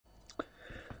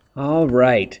All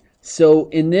right, so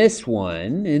in this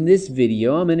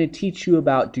video, I'm going to teach you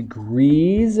about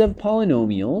degrees of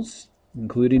polynomials,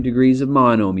 including degrees of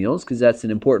monomials, because that's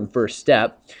an important first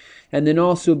step, and then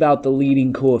also about the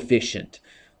leading coefficient.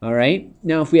 All right,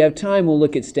 now if we have time, we'll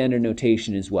look at standard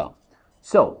notation as well.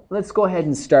 So let's go ahead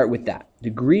and start with that.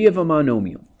 Degree of a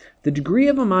monomial. The degree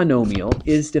of a monomial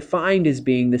is defined as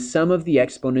being the sum of the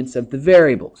exponents of the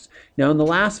variables. Now in the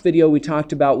last video we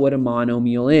talked about what a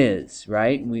monomial is,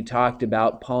 right? And we talked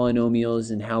about polynomials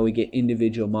and how we get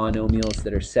individual monomials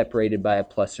that are separated by a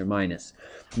plus or minus.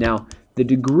 Now the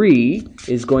degree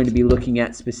is going to be looking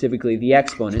at specifically the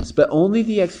exponents, but only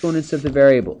the exponents of the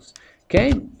variables.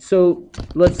 Okay, so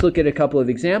let's look at a couple of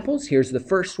examples. Here's the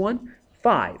first one,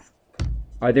 5.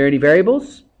 Are there any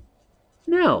variables?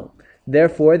 No.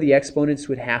 Therefore, the exponents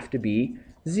would have to be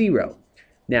 0.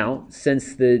 Now,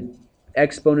 since the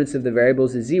exponents of the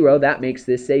variables is 0, that makes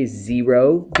this a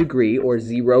 0 degree or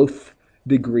 0th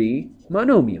degree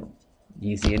monomial.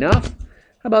 Easy enough.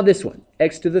 How about this one?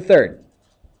 X to the third.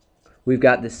 We've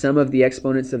got the sum of the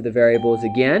exponents of the variables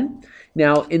again.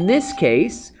 Now, in this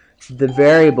case, the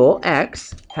variable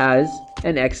x has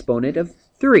an exponent of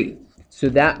 3. So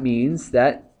that means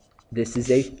that this is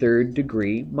a third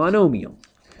degree monomial.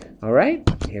 All right,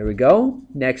 here we go.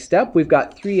 Next up, we've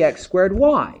got 3x squared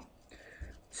y.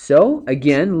 So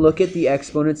again, look at the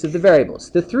exponents of the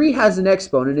variables. The 3 has an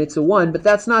exponent, it's a 1, but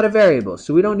that's not a variable,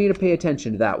 so we don't need to pay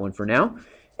attention to that one for now.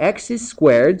 X is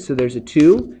squared, so there's a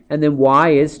 2, and then y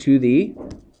is to the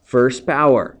first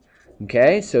power.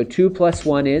 Okay, so 2 plus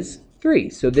 1 is 3.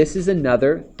 So this is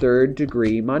another third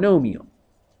degree monomial.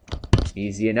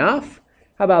 Easy enough.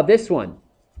 How about this one?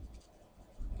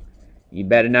 You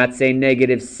better not say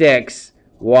 -6.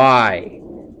 Why?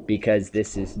 Because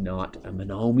this is not a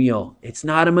monomial. It's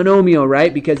not a monomial,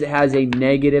 right? Because it has a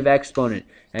negative exponent.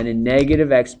 And a negative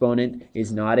exponent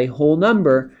is not a whole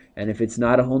number. And if it's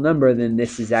not a whole number, then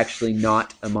this is actually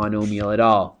not a monomial at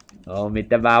all. Oh,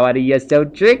 Mitawawari, you're so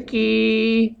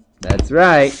tricky. That's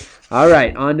right. All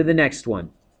right, on to the next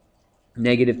one.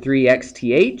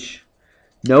 -3xth.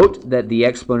 Note that the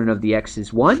exponent of the x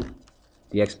is 1.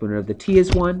 The exponent of the t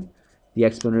is 1. The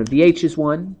exponent of the h is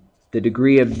 1. The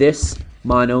degree of this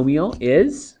monomial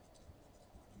is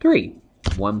 3.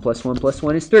 1 plus 1 plus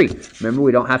 1 is 3. Remember,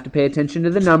 we don't have to pay attention to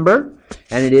the number.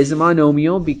 And it is a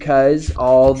monomial because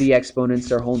all the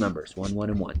exponents are whole numbers. 1, 1,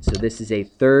 and 1. So this is a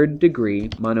third degree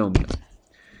monomial.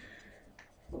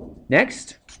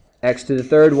 Next, x to the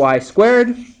third y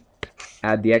squared.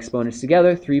 Add the exponents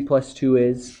together. 3 plus 2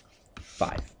 is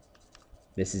 5.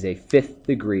 This is a fifth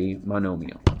degree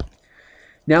monomial.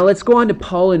 Now let's go on to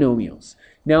polynomials.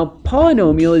 Now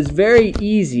polynomial is very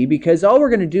easy because all we're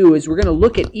going to do is we're going to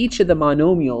look at each of the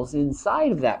monomials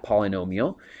inside of that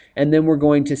polynomial, and then we're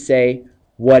going to say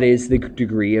what is the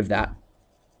degree of that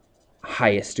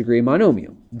highest degree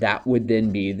monomial. That would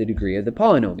then be the degree of the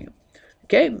polynomial.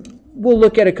 Okay, we'll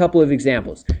look at a couple of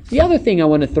examples. The other thing I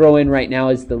want to throw in right now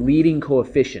is the leading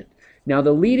coefficient. Now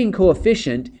the leading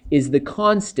coefficient is the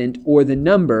constant or the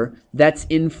number that's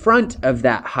in front of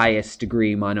that highest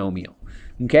degree monomial.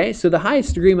 Okay, so the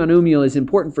highest degree monomial is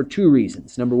important for two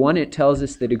reasons. Number one, it tells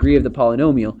us the degree of the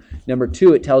polynomial. Number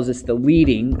two, it tells us the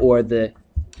leading or the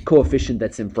coefficient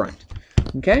that's in front.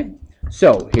 Okay,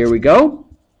 so here we go.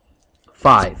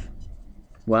 5.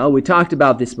 Well, we talked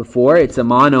about this before. It's a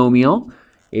monomial.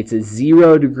 It's a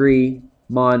 0 degree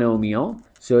monomial.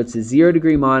 So it's a 0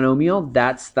 degree monomial.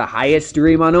 That's the highest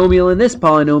degree monomial in this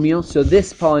polynomial. So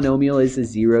this polynomial is a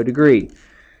 0 degree.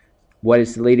 What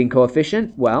is the leading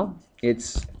coefficient? Well,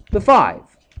 it's the 5.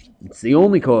 It's the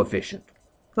only coefficient.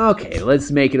 Okay,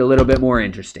 let's make it a little bit more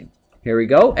interesting. Here we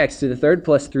go. X to the third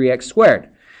plus 3x squared.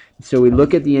 So we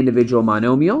look at the individual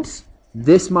monomials.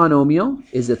 This monomial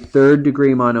is a third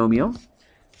degree monomial.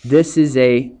 This is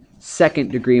a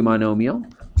second degree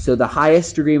monomial. So the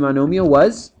highest degree monomial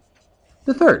was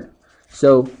the third.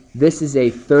 So this is a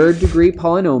third degree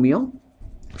polynomial,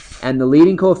 and the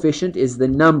leading coefficient is the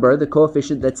number, the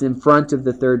coefficient that's in front of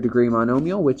the third degree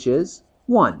monomial, which is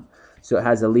 1. So it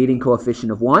has a leading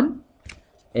coefficient of 1,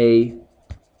 a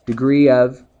degree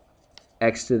of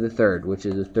x to the third, which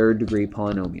is a third degree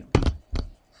polynomial.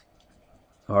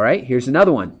 All right, here's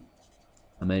another one.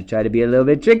 I'm going to try to be a little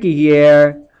bit tricky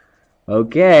here.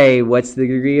 Okay, what's the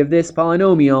degree of this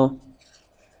polynomial?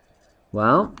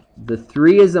 Well, the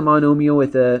 3 is a monomial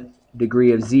with a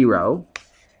degree of 0.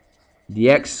 The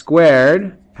x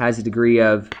squared has a degree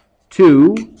of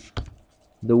 2.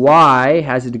 The y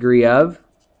has a degree of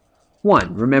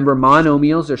 1. Remember,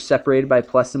 monomials are separated by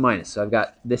plus and minus. So I've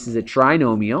got, this is a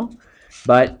trinomial,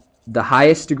 but the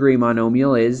highest degree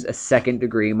monomial is a second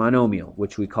degree monomial,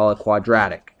 which we call a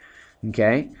quadratic.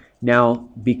 Okay, now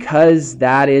because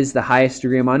that is the highest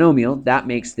degree monomial, that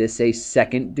makes this a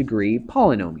second degree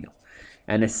polynomial.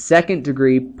 And a second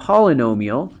degree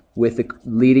polynomial with a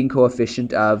leading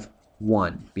coefficient of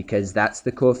 1, because that's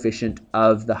the coefficient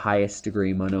of the highest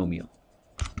degree monomial.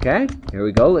 Okay, here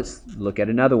we go. Let's look at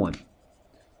another one.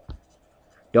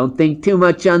 Don't think too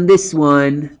much on this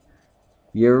one.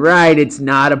 You're right, it's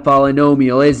not a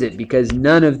polynomial, is it? Because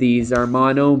none of these are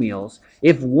monomials.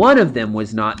 If one of them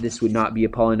was not, this would not be a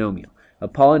polynomial. A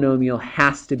polynomial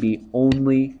has to be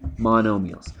only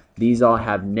monomials. These all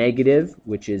have negative,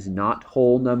 which is not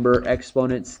whole number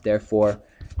exponents, therefore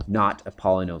not a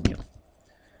polynomial.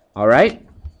 All right,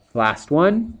 last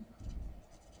one.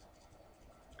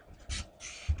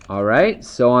 All right,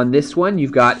 so on this one,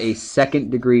 you've got a second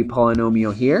degree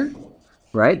polynomial here,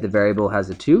 right? The variable has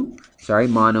a 2. Sorry,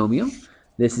 monomial.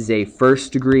 This is a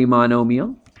first degree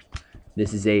monomial.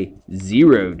 This is a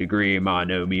 0 degree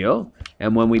monomial.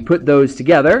 And when we put those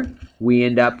together, we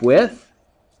end up with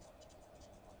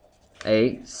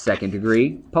a second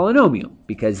degree polynomial,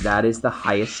 because that is the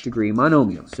highest degree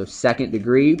monomial. So second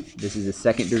degree, this is a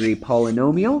second degree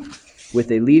polynomial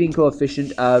with a leading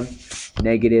coefficient of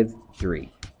 -3.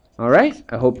 All right,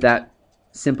 I hope that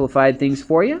simplified things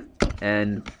for you,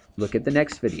 and look at the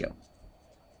next video.